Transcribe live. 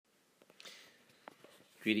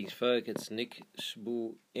Greetings, folk. It's Nick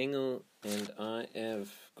Sbu Engel, and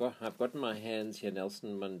I've got in my hands here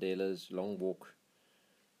Nelson Mandela's Long Walk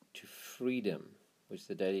to Freedom, which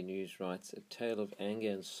the Daily News writes, a tale of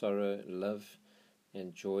anger and sorrow, love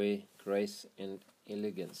and joy, grace and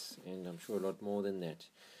elegance, and I'm sure a lot more than that.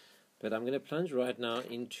 But I'm going to plunge right now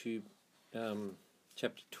into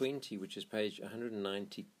chapter 20, which is page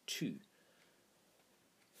 192.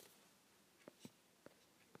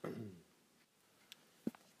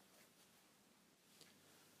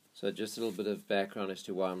 So just a little bit of background as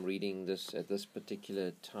to why I'm reading this at this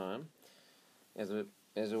particular time. As a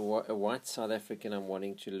white South African, I'm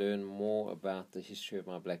wanting to learn more about the history of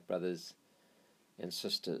my black brothers and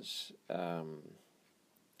sisters. So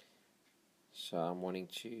I'm wanting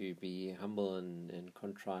to be humble and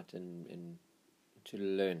contrite and to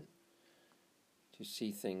learn, to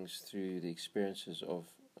see things through the experiences of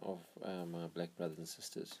my black brothers and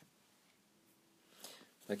sisters.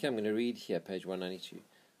 Okay, I'm going to read here, page 192.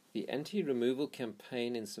 The anti-removal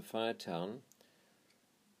campaign in Sophiatown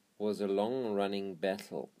was a long-running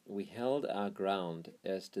battle. We held our ground,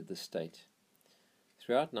 as did the state.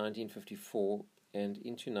 Throughout 1954 and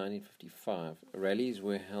into 1955, rallies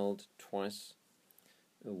were held twice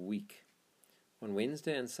a week, on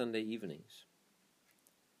Wednesday and Sunday evenings.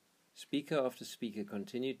 Speaker after speaker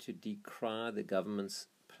continued to decry the government's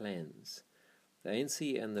plans. The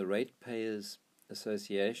ANC and the Ratepayers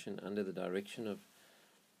Association, under the direction of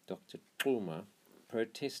Dr. Xuma,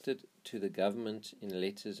 protested to the government in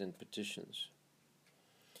letters and petitions.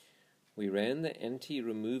 We ran the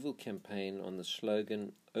anti-removal campaign on the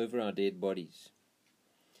slogan, "Over our dead bodies,"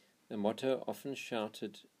 a motto often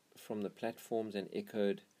shouted from the platforms and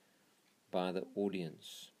echoed by the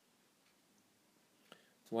audience.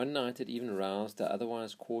 One night it even roused the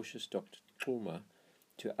otherwise cautious Dr. Xuma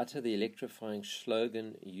to utter the electrifying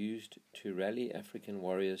slogan used to rally African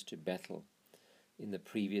warriors to battle in the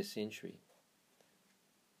previous century.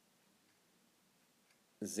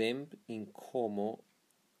 Zemb inkomo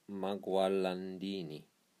magwalandini.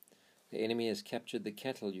 The enemy has captured the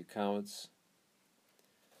cattle, you cowards.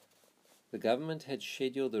 The government had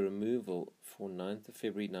scheduled the removal for 9th of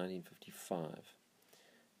February 1955.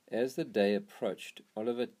 As the day approached,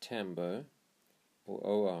 Oliver Tambo, or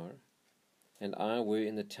OR, and I were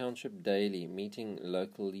in the township daily meeting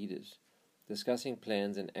local leaders, discussing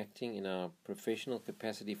plans and acting in our professional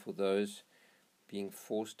capacity for those being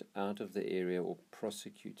forced out of the area or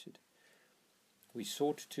prosecuted. We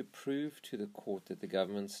sought to prove to the court that the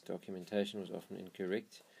government's documentation was often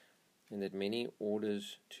incorrect and that many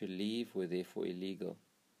orders to leave were therefore illegal.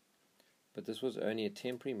 But this was only a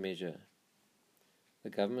temporary measure. The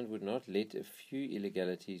government would not let a few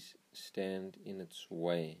illegalities stand in its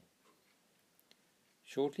way.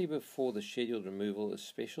 Shortly before the scheduled removal, a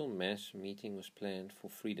special mass meeting was planned for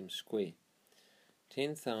Freedom Square.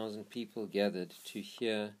 10,000 people gathered to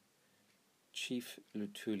hear Chief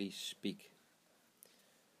Luthuli speak.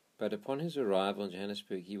 But upon his arrival in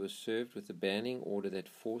Johannesburg, he was served with a banning order that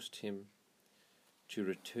forced him to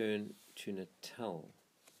return to Natal.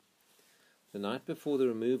 The night before the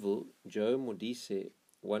removal, Joe Modise,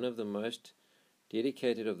 one of the most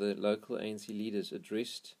dedicated of the local ANC leaders,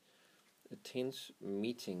 addressed a tense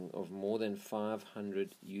meeting of more than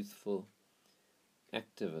 500 youthful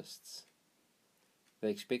activists. They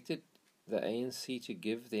expected the ANC to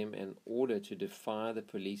give them an order to defy the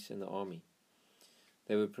police and the army.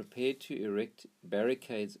 They were prepared to erect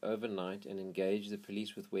barricades overnight and engage the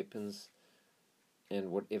police with weapons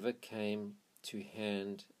and whatever came to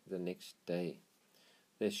hand the next day.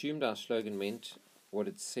 They assumed our slogan meant what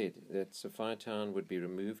it said, that Sophiatown would be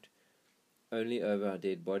removed only over our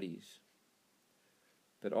dead bodies.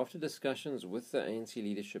 But after discussions with the ANC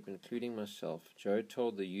leadership, including myself, Joe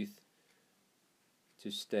told the youth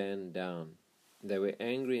to stand down. They were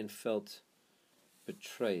angry and felt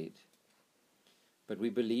betrayed. But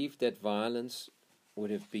we believed that violence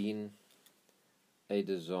would have been a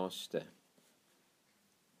disaster.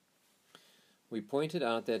 We pointed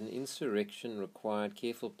out that an insurrection required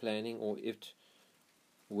careful planning, or it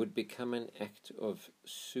would become an act of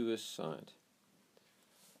suicide.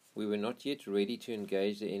 We were not yet ready to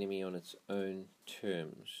engage the enemy on its own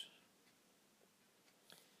terms.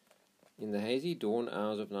 In the hazy dawn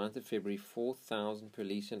hours of 9th of February, 4,000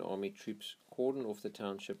 police and army troops cordoned off the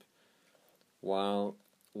township while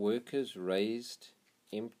workers razed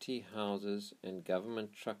empty houses and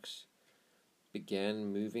government trucks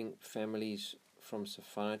began moving families from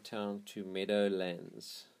Sophiatown to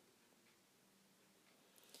Meadowlands.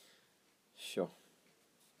 Sure.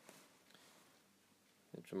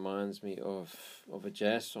 It reminds me of a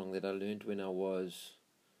jazz song that I learned when I was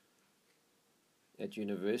at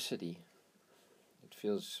university. It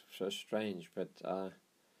feels so strange, but I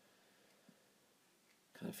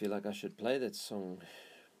kind of feel like I should play that song.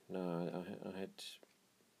 No, I had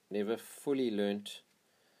never fully learnt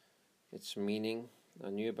its meaning. I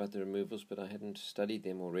knew about the removals, but I hadn't studied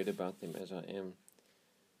them or read about them as I am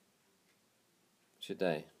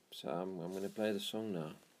today. So I'm going to play the song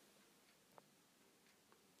now.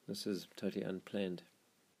 This is totally unplanned.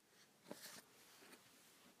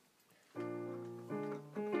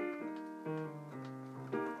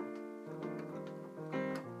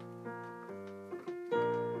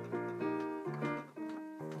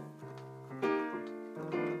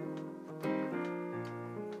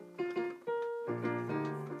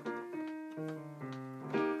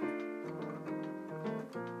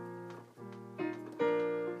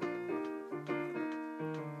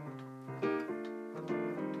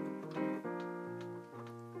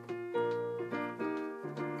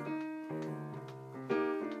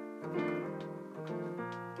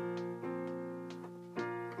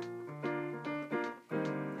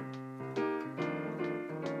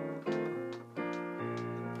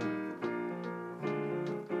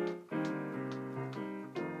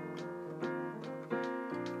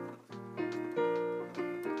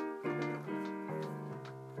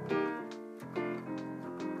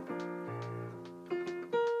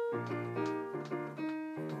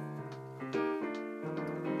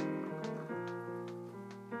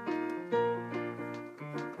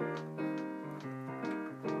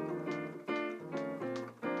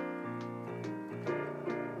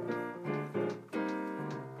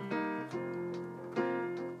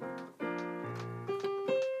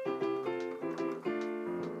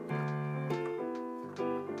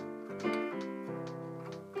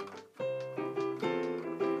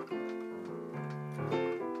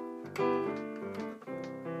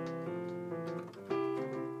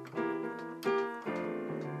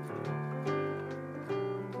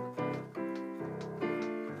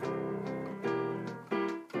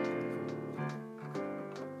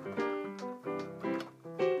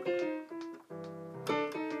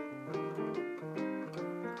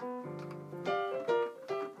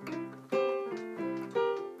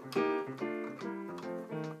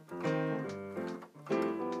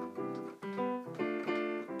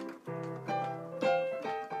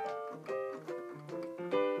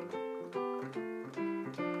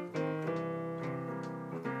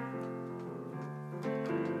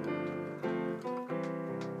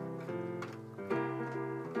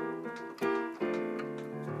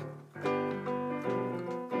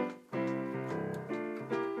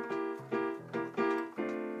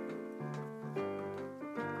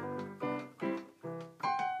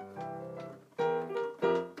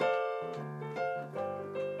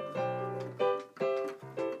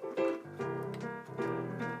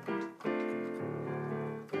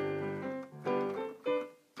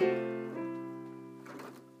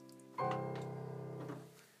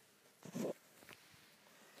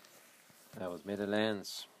 That was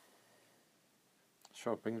Meadowlands.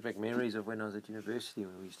 Sure, it brings back memories of when I was at university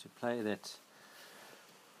when we used to play that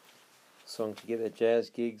song together at jazz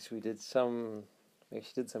gigs. We actually did some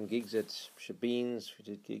gigs at Shabeens,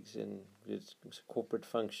 we did corporate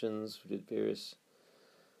functions, we did various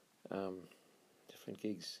different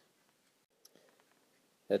gigs.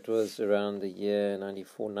 That was around the year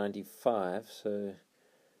 94, 95, so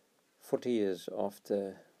 40 years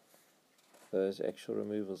after those actual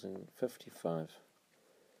removals in 55.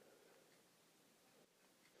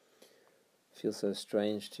 It feels so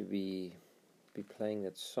strange to be playing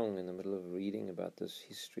that song in the middle of reading about this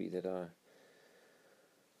history that I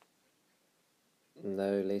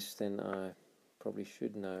know less than I probably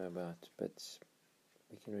should know about, but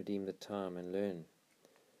we can redeem the time and learn.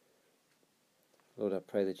 Lord, I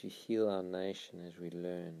pray that you heal our nation as we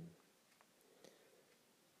learn.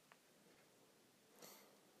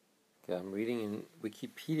 Okay, I'm reading in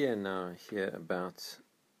Wikipedia now here about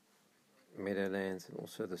Meadowlands and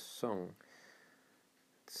also the song.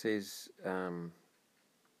 It says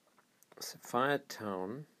Sapphire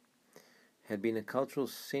Town had been a cultural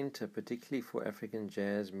centre, particularly for African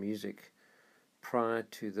jazz music, prior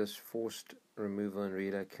to this forced removal and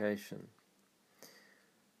relocation.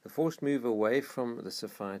 The forced move away from the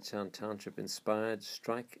Sapphire Town township inspired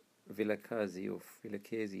Strike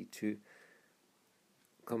Vilakazi to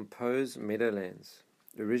compose Meadowlands.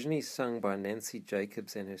 Originally sung by Nancy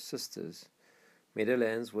Jacobs and her sisters,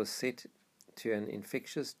 Meadowlands was set to an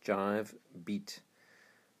infectious jive beat.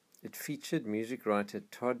 It featured music writer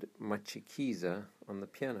Todd Matshikiza on the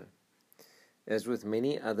piano. As with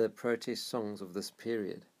many other protest songs of this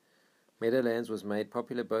period, Meadowlands was made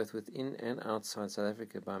popular both within and outside South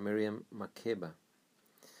Africa by Miriam Makeba.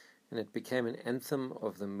 and it became an anthem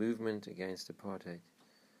of the movement against apartheid.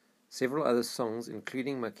 Several other songs,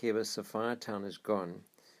 including Makeba's Sapphire Town is Gone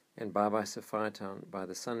and Bye Bye Sapphire Town by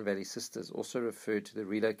the Sun Valley Sisters, also referred to the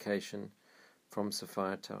relocation from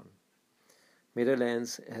Sapphire Town.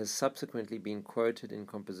 Meadowlands has subsequently been quoted in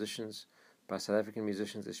compositions by South African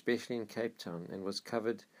musicians, especially in Cape Town, and was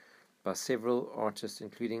covered by several artists,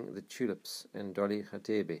 including the Tulips and Dolly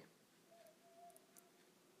Khatebe.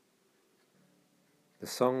 The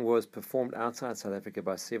song was performed outside South Africa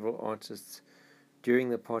by several artists during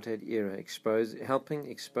the apartheid era, helping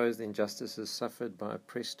expose the injustices suffered by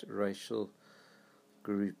oppressed racial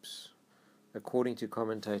groups, according to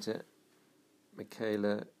commentator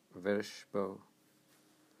Michaela Vershbow.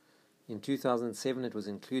 In 2007, it was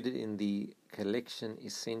included in the collection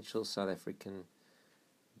Essential South African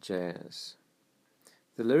Jazz.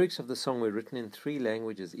 The lyrics of the song were written in 3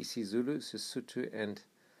 languages: isiZulu, Sesotho, and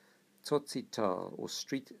Tsotsitaal, or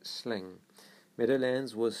street slang.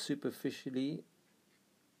 Meadowlands was superficially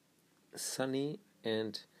sunny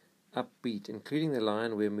and upbeat, including the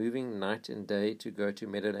line, "We're moving night and day to go to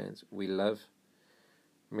Meadowlands. We love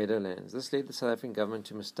Meadowlands." This led the South African government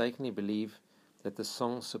to mistakenly believe that the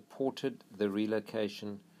song supported the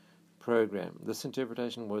relocation program. This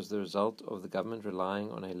interpretation was the result of the government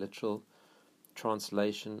relying on a literal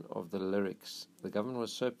translation of the lyrics. The government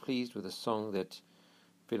was so pleased with the song that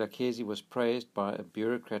Vilakazi was praised by a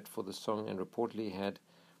bureaucrat for the song and reportedly had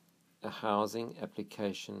a housing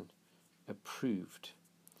application approved.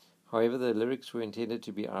 However, the lyrics were intended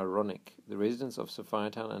to be ironic. The residents of Sapphire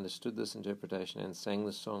Town understood this interpretation and sang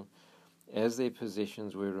the song as their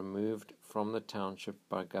possessions were removed from the township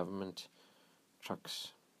by government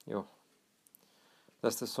trucks.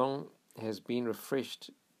 Thus, the song has been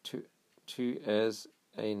refreshed to as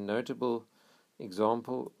a notable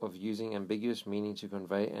example of using ambiguous meaning to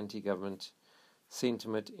convey anti-government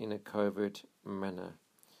sentiment in a covert manner.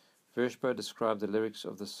 Vershbow described the lyrics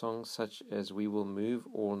of the song such as, "We will move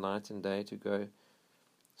all night and day to go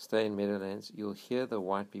stay in Meadowlands. You'll hear the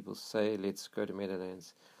white people say, 'Let's go to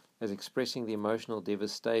Meadowlands,' as expressing the emotional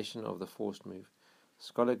devastation of the forced move."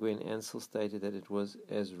 Scholar Gwen Ansell stated that it was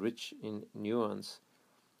as rich in nuance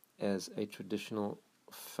as a traditional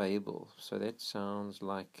fable. So that sounds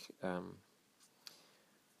like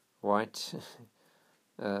white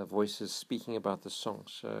voices speaking about the song.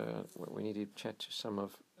 So we need to chat to some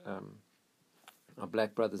of our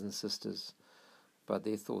black brothers and sisters about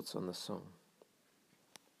their thoughts on the song.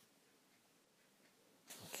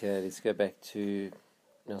 Okay, let's go back to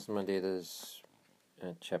Nelson Mandela's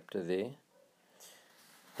chapter there.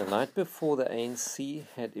 The night before, the ANC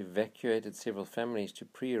had evacuated several families to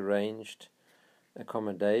pre-arranged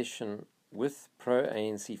accommodation with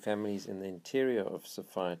pro-ANC families in the interior of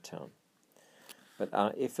Sapphire Town. But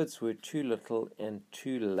our efforts were too little and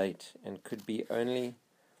too late and could be only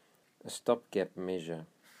a stopgap measure.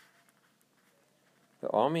 The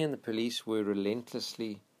army and the police were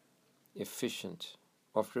relentlessly efficient.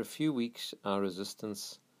 After a few weeks, our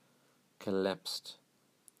resistance collapsed.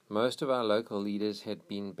 Most of our local leaders had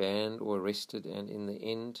been banned or arrested, and in the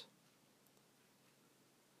end,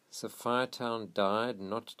 Sapphire Town died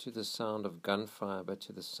not to the sound of gunfire, but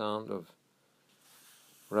to the sound of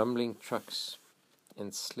rumbling trucks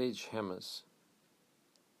and sledgehammers.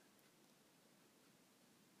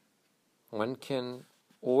 One can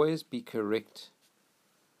always be correct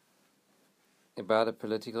about a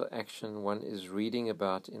political action one is reading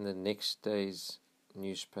about in the next day's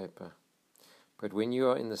newspaper. But when you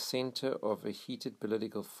are in the center of a heated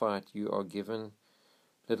political fight, you are given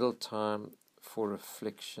little time for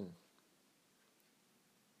reflection.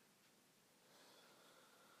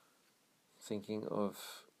 Thinking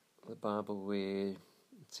of the Bible where it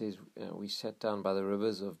says, we sat down by the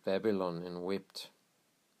rivers of Babylon and wept.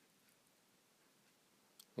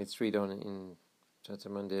 Let's read on in Chata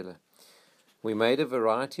Mandela. We made a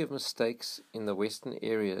variety of mistakes in the Western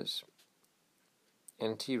areas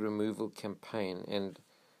anti-removal campaign and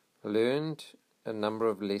learned a number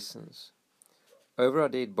of lessons. Over our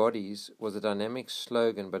dead bodies was a dynamic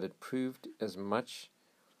slogan, but it proved as much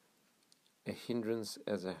a hindrance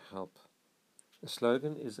as a help. The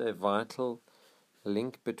slogan is a vital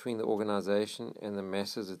link between the organization and the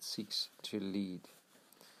masses it seeks to lead.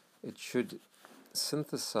 It should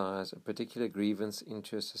synthesize a particular grievance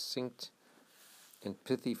into a succinct and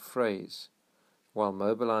pithy phrase while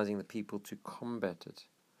mobilizing the people to combat it.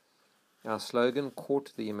 Our slogan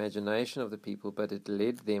caught the imagination of the people, but it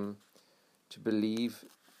led them to believe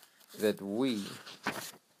that we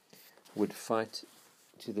would fight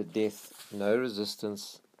to the death, to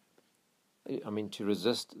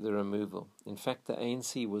resist the removal. In fact, the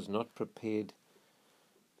ANC was not prepared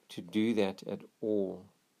to do that at all.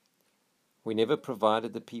 We never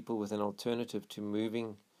provided the people with an alternative to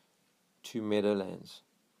moving to Meadowlands.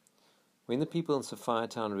 When the people in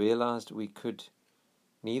Sophiatown realized we could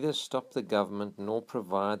neither stop the government nor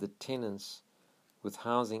provide the tenants with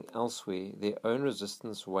housing elsewhere, their own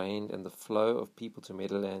resistance waned and the flow of people to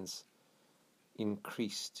Meadowlands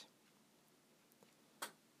increased.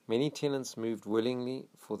 Many tenants moved willingly,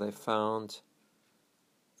 for they found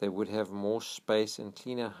they would have more space and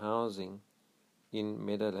cleaner housing in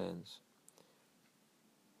Meadowlands.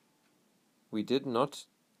 We did not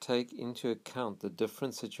take into account the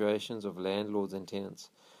different situations of landlords and tenants.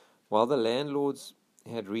 While the landlords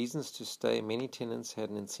had reasons to stay, many tenants had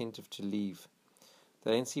an incentive to leave. The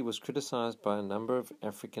ANC was criticized by a number of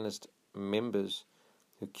Africanist members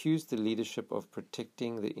who accused the leadership of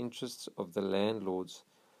protecting the interests of the landlords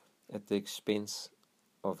at the expense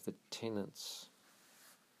of the tenants.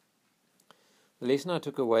 The lesson I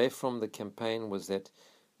took away from the campaign was that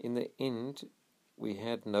in the end we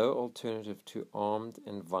had no alternative to armed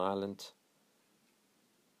and violent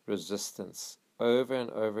resistance. Over and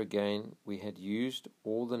over again we had used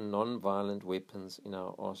all the non-violent weapons in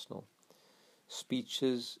our arsenal.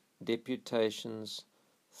 Speeches, deputations,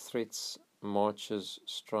 threats, marches,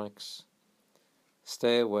 strikes,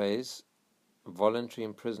 stayaways, voluntary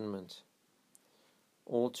imprisonment,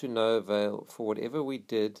 all to no avail, for whatever we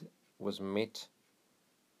did was met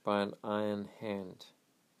by an iron hand.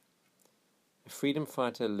 A freedom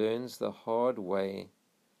fighter learns the hard way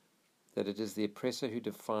that it is the oppressor who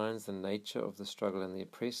defines the nature of the struggle, and the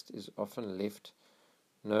oppressed is often left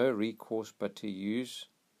no recourse but to use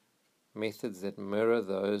methods that mirror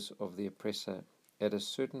those of the oppressor. At a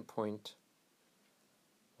certain point,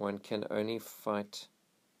 one can only fight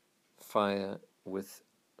fire with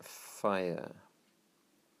fire.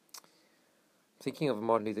 Thinking of a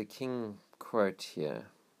Martin Luther King quote here.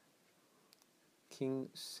 King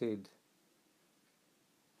said,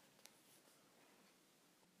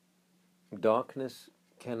 "Darkness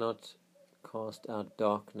cannot cast out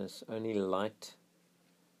darkness, only light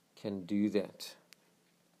can do that.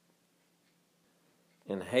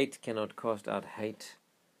 And hate cannot cast out hate,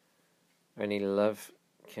 only love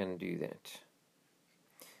can do that."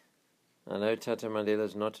 I know Tata Mandela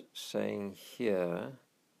is not saying here,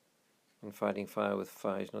 in fighting fire with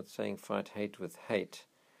fire, he's not saying fight hate with hate,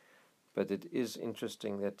 but it is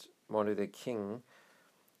interesting that Martin Luther King,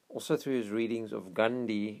 also through his readings of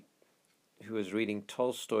Gandhi, who was reading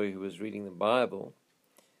Tolstoy, who was reading the Bible,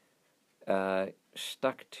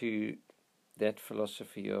 stuck to that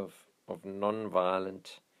philosophy of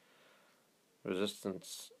non-violent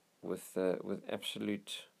resistance with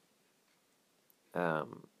absolute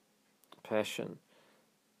passion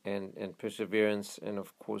and perseverance. And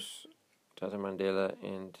of course Tata Mandela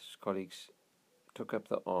and his colleagues took up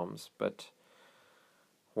the arms, but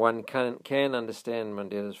one can understand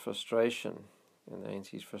Mandela's frustration and the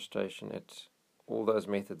ANC's frustration at all those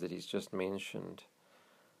methods that he's just mentioned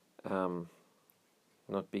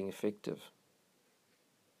not being effective.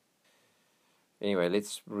 Anyway,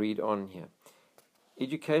 let's read on here.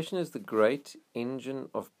 Education is the great engine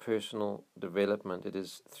of personal development. It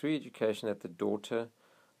is through education that the daughter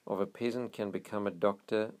of a peasant can become a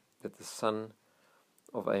doctor, that the son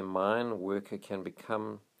of a mine worker can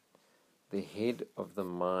become the head of the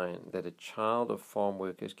mine, that a child of farm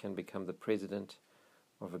workers can become the president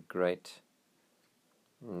of a great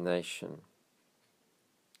nation.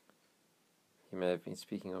 He may have been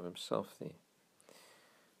speaking of himself there.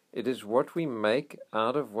 It is what we make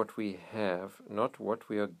out of what we have, not what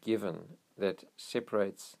we are given, that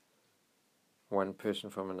separates one person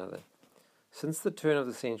from another. Since the turn of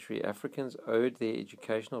the century, Africans owed their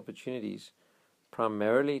educational opportunities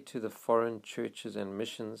primarily to the foreign churches and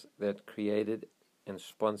missions that created and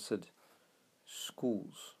sponsored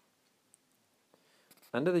schools.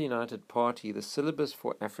 Under the United Party, the syllabus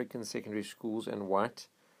for African secondary schools and white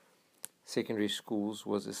secondary schools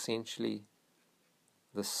was essentially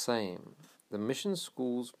the same. The mission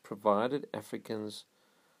schools provided Africans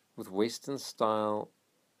with Western-style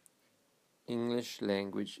English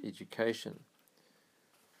language education,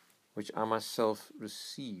 which I myself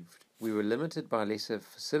received. We were limited by lesser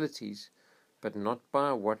facilities, but not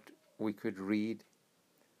by what we could read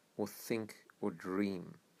or think or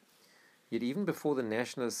dream. Yet even before the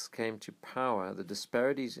nationalists came to power, the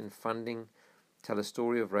disparities in funding tell a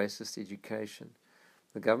story of racist education.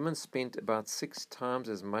 The government spent about 6 times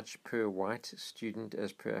as much per white student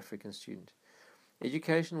as per African student.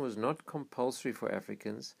 Education was not compulsory for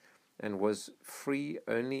Africans and was free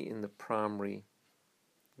only in the primary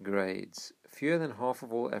grades. Fewer than half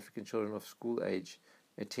of all African children of school age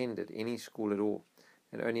attended any school at all.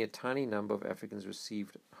 and only a tiny number of Africans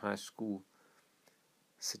received high school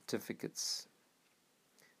certificates.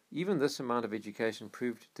 Even this amount of education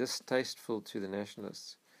proved distasteful to the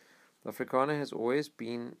nationalists. The Afrikaner has always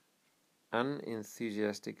been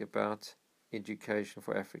unenthusiastic about education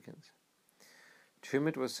for Africans. To whom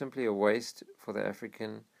it was simply a waste, for the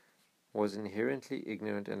African was inherently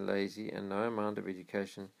ignorant and lazy, and no amount of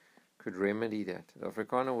education could remedy that. The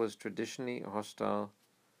Afrikaner was traditionally hostile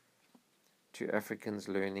to Africans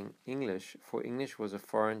learning English, for English was a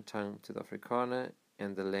foreign tongue to the Afrikaner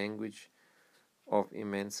and the language of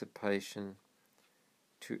emancipation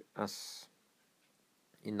to us.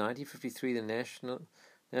 In 1953, the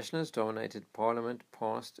nationalist-dominated Parliament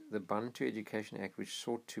passed the Bantu Education Act, which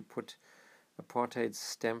sought to put apartheid's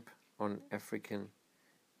stamp on African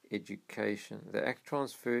education. The Act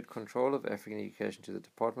transferred control of African education to the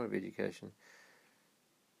Department of Education,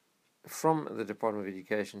 from the Department of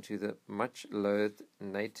Education to the much-loathed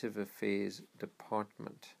Native Affairs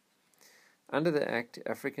Department. Under the Act,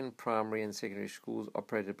 African primary and secondary schools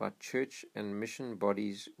operated by church and mission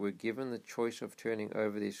bodies were given the choice of turning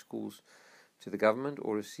over their schools to the government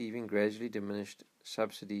or receiving gradually diminished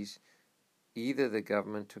subsidies. Either the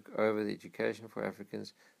government took over the education for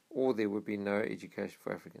Africans, or there would be no education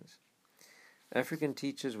for Africans. African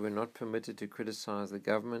teachers were not permitted to criticize the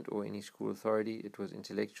government or any school authority. It was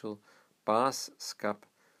intellectual baaskap,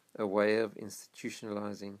 a way of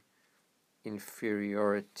institutionalizing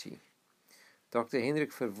inferiority. Dr.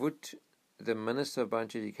 Hendrik Verwoerd, the Minister of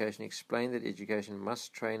Bantu Education, explained that education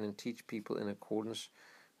must train and teach people in accordance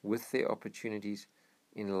with their opportunities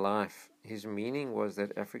in life. His meaning was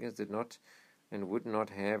that Africans did not and would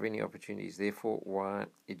not have any opportunities, therefore why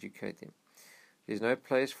educate them? There is no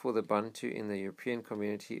place for the Bantu in the European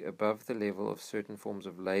community above the level of certain forms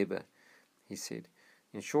of labor, he said.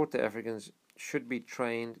 In short, the Africans should be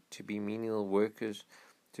trained to be menial workers,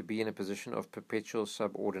 to be in a position of perpetual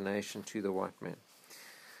subordination to the white man.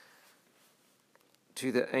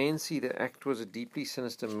 To the ANC, the act was a deeply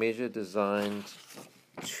sinister measure designed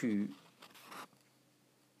to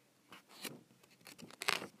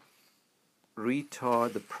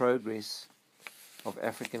retard the progress of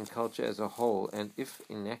African culture as a whole, and if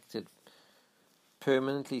enacted,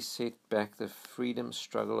 permanently set back the freedom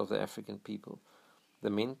struggle of the African people. The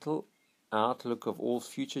mental outlook of all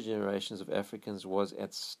future generations of Africans was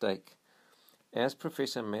at stake. As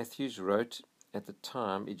Professor Matthews wrote at the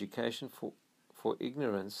time, education for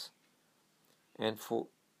ignorance and for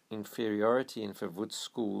inferiority in Verwoerd's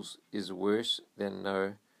schools is worse than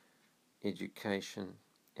no education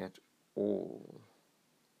at all.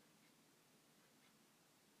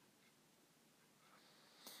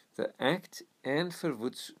 The act and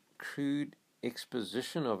Verwoerd's crude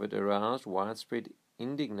exposition of it aroused widespread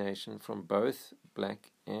indignation from both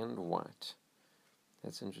black and white.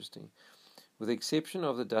 That's interesting. With the exception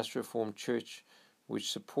of the Dutch Reformed Church,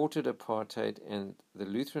 which supported apartheid, and the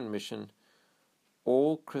Lutheran Mission,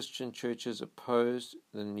 all Christian churches opposed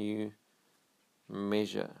the new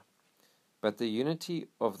measure. But the unity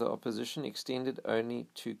of the opposition extended only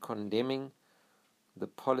to condemning the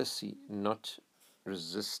policy, not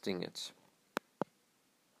resisting it.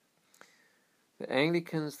 The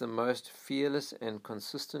Anglicans, the most fearless and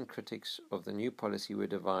consistent critics of the new policy, were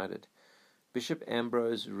divided. Bishop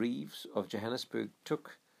Ambrose Reeves of Johannesburg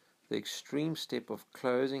took the extreme step of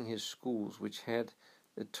closing his schools, which had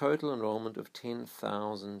a total enrollment of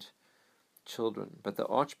 10,000 children. But the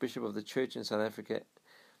Archbishop of the Church in South Africa,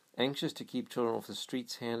 anxious to keep children off the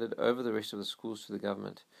streets, handed over the rest of the schools to the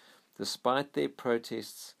government. Despite their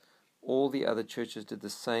protests, all the other churches did the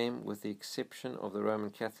same, with the exception of the Roman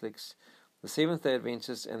Catholics, the Seventh-day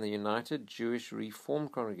Adventists, and the United Jewish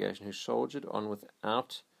Reformed Congregation, who soldiered on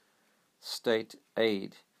without state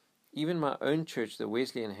aid. Even my own church, the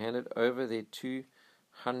Wesleyan, handed over their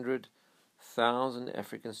 200,000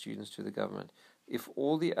 African students to the government. If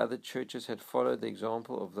all the other churches had followed the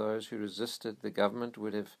example of those who resisted, the government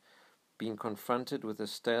would have been confronted with a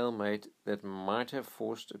stalemate that might have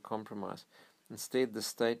forced a compromise. Instead, the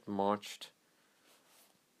state marched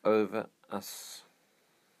over us.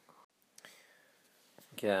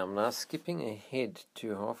 Okay, I'm now skipping ahead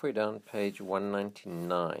to halfway down page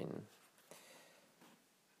 199.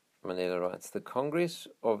 Mandela writes, the Congress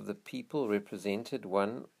of the People represented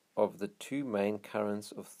one of the two main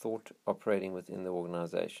currents of thought operating within the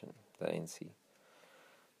organization, the ANC.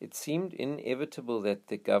 It seemed inevitable that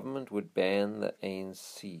the government would ban the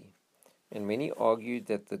ANC, and many argued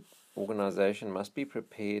that the organization must be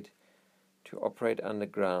prepared to operate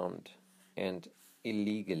underground and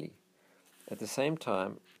illegally. At the same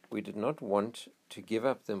time, we did not want to give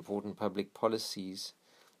up the important public policies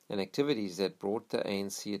and activities that brought the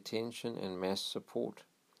ANC attention and mass support.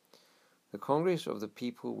 The Congress of the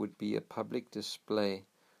People would be a public display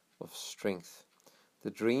of strength.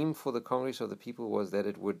 The dream for the Congress of the People was that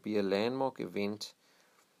it would be a landmark event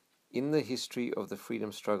in the history of the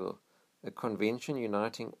freedom struggle, a convention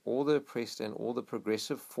uniting all the oppressed and all the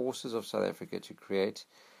progressive forces of South Africa to create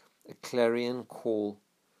a clarion call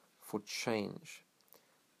for change.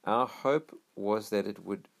 Our hope was that it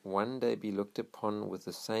would one day be looked upon with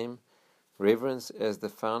the same reverence as the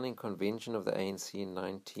founding convention of the ANC in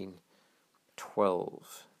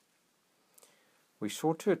 1912. We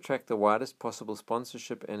sought to attract the widest possible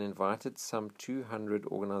sponsorship and invited some 200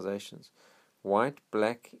 organizations, white,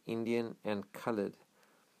 black, Indian, and colored,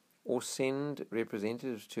 or send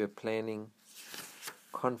representatives to a planning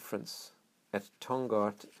conference at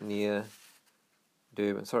Tongaat near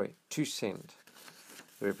Durban. To send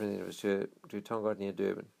representatives to Tongaat near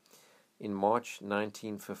Durban in March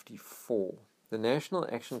 1954. The National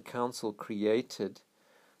Action Council created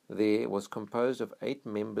there was composed of 8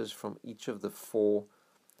 members from each of the 4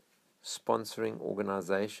 sponsoring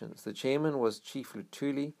organizations. The chairman was Chief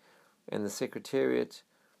Luthuli, and the secretariat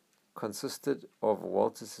consisted of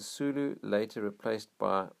Walter Sisulu, later replaced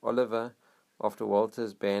by Oliver after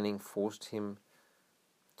Walter's banning forced him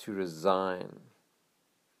to resign.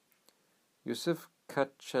 Yusuf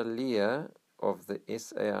Kachalia of the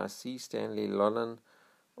SAIC, Stanley Lollan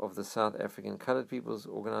of the South African Coloured People's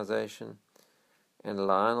Organization, and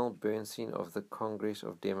Lionel Bernstein of the Congress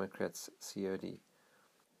of Democrats, COD.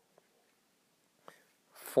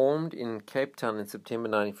 Formed in Cape Town in September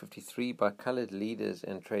 1953 by coloured leaders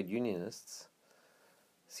and trade unionists,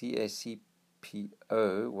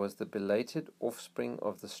 CACPO was the belated offspring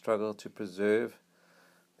of the struggle to preserve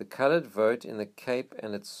the coloured vote in the Cape,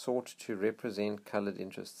 and it sought to represent coloured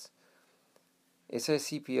interests.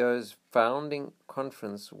 SACPO's founding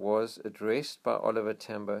conference was addressed by Oliver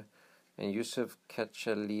Tambo and Yusuf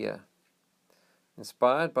Kachalia.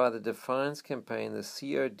 Inspired by the Defiance campaign, the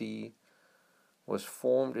COD was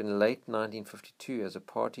formed in late 1952 as a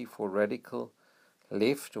party for radical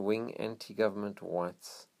left-wing anti-government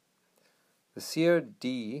whites. The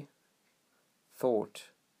COD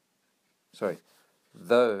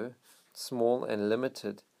though small and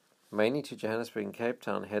limited, mainly to Johannesburg and Cape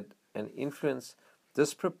Town, had an influence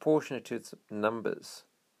disproportionate to its numbers.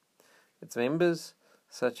 Its members,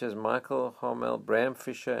 such as Michael Harmel, Bram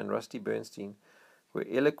Fisher, and Rusty Bernstein, were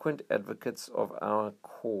eloquent advocates of our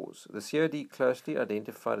cause. The COD closely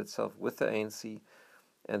identified itself with the ANC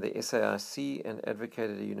and the SAIC and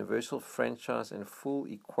advocated a universal franchise and full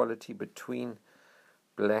equality between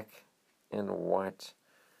black and white.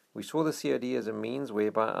 We saw the COD as a means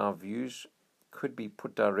whereby our views could be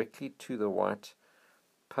put directly to the white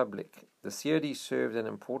public. The COD served an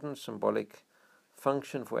important symbolic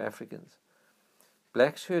function for Africans.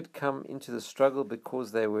 Blacks who had come into the struggle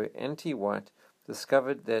because they were anti-white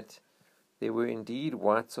discovered that there were indeed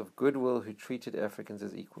whites of goodwill who treated Africans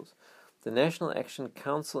as equals. The National Action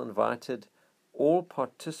Council invited all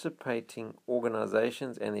participating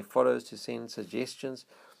organizations and their followers to send suggestions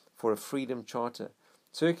for a freedom charter.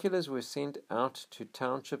 Circulars were sent out to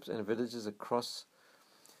townships and villages across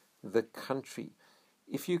the country.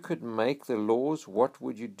 If you could make the laws, what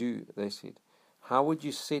would you do? They said. How would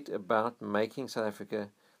you set about making South Africa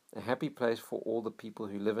a happy place for all the people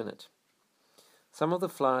who live in it? Some of the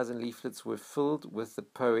flyers and leaflets were filled with the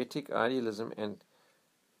poetic idealism and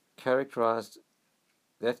characterized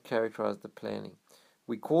the planning.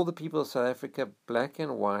 We call the people of South Africa black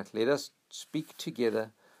and white. Let us speak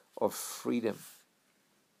together of freedom.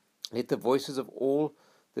 Let the voices of all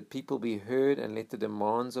the people be heard, and let the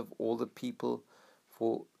demands of all the people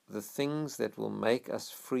for the things that will make us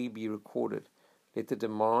free be recorded. Let the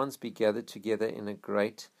demands be gathered together in a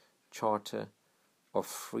great charter of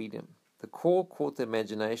freedom. The call caught the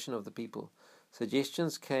imagination of the people.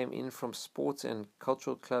 Suggestions came in from sports and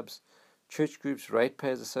cultural clubs, church groups,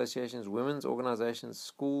 ratepayers associations, women's organizations,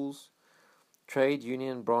 schools, trade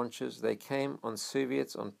union branches. They came on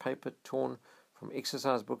serviettes, on paper torn from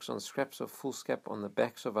exercise books, on scraps of foolscap, on the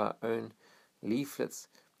backs of our own leaflets.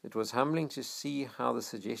 It was humbling to see how the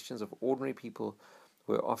suggestions of ordinary people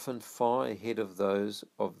were often far ahead of those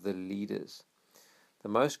of the leaders. The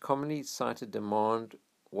most commonly cited demand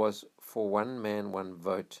was for one man, one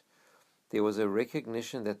vote. There was a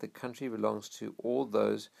recognition that the country belongs to all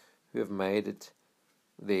those who have made it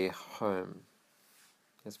their home.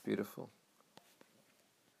 That's beautiful.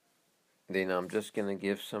 Then I'm just going to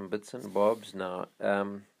give some bits and bobs now.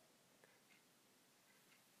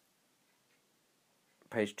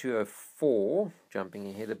 Page 204, jumping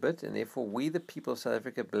ahead a bit, and therefore we the people of South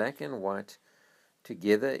Africa, black and white,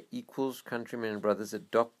 Together, equals, countrymen and brothers,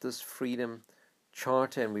 adopt this freedom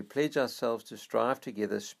charter, and we pledge ourselves to strive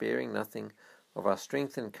together, sparing nothing of our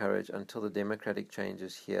strength and courage until the democratic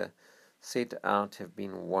changes here set out have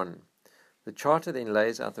been won. The Charter then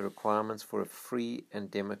lays out the requirements for a free and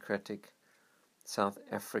democratic South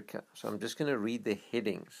Africa. So I'm just going to read the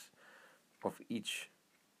headings of each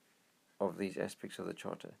of these aspects of the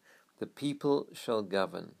Charter. The people shall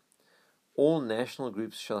govern. All national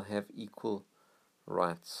groups shall have equal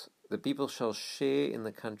rights. The people shall share in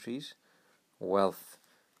the country's wealth.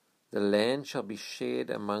 The land shall be shared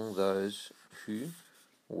among those who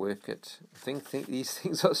work it. I think these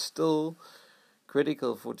things are still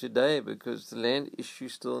critical for today, because the land issue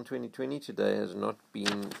still in 2020 today has not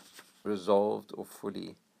been resolved or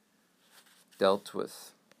fully dealt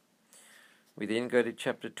with. We then go to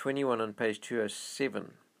chapter 21 on page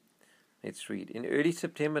 207. Let's read. In early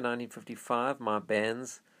September 1955, my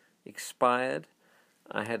bans expired.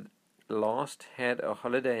 I had last had a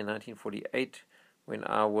holiday in 1948 when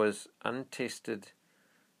I was an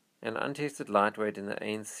untested lightweight in the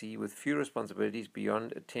ANC with few responsibilities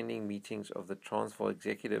beyond attending meetings of the Transvaal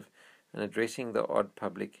Executive and addressing the odd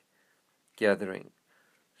public gathering.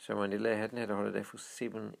 So Mandela hadn't had a holiday for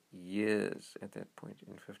 7 years at that point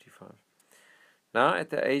in 55. Now at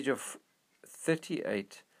the age of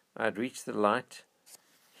 38, I had reached the light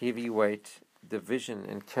heavyweight division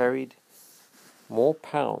and carried more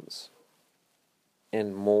pounds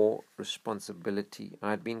and more responsibility.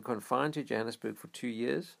 I had been confined to Johannesburg for 2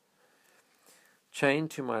 years,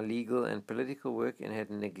 chained to my legal and political work, and had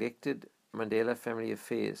neglected Mandela family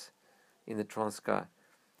affairs in the Transkei.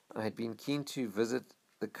 I had been keen to visit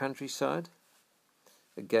the countryside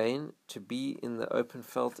again, to be in the open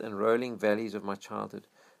veld and rolling valleys of my childhood.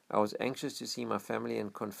 I was anxious to see my family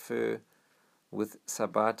and confer with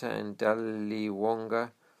Sabata and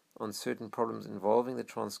Daliwonga on certain problems involving the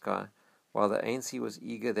Transkei, while the ANC was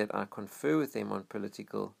eager that I confer with them on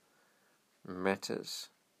political matters.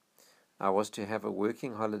 I was to have a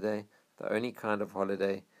working holiday, the only kind of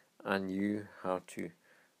holiday I knew how to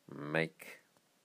make.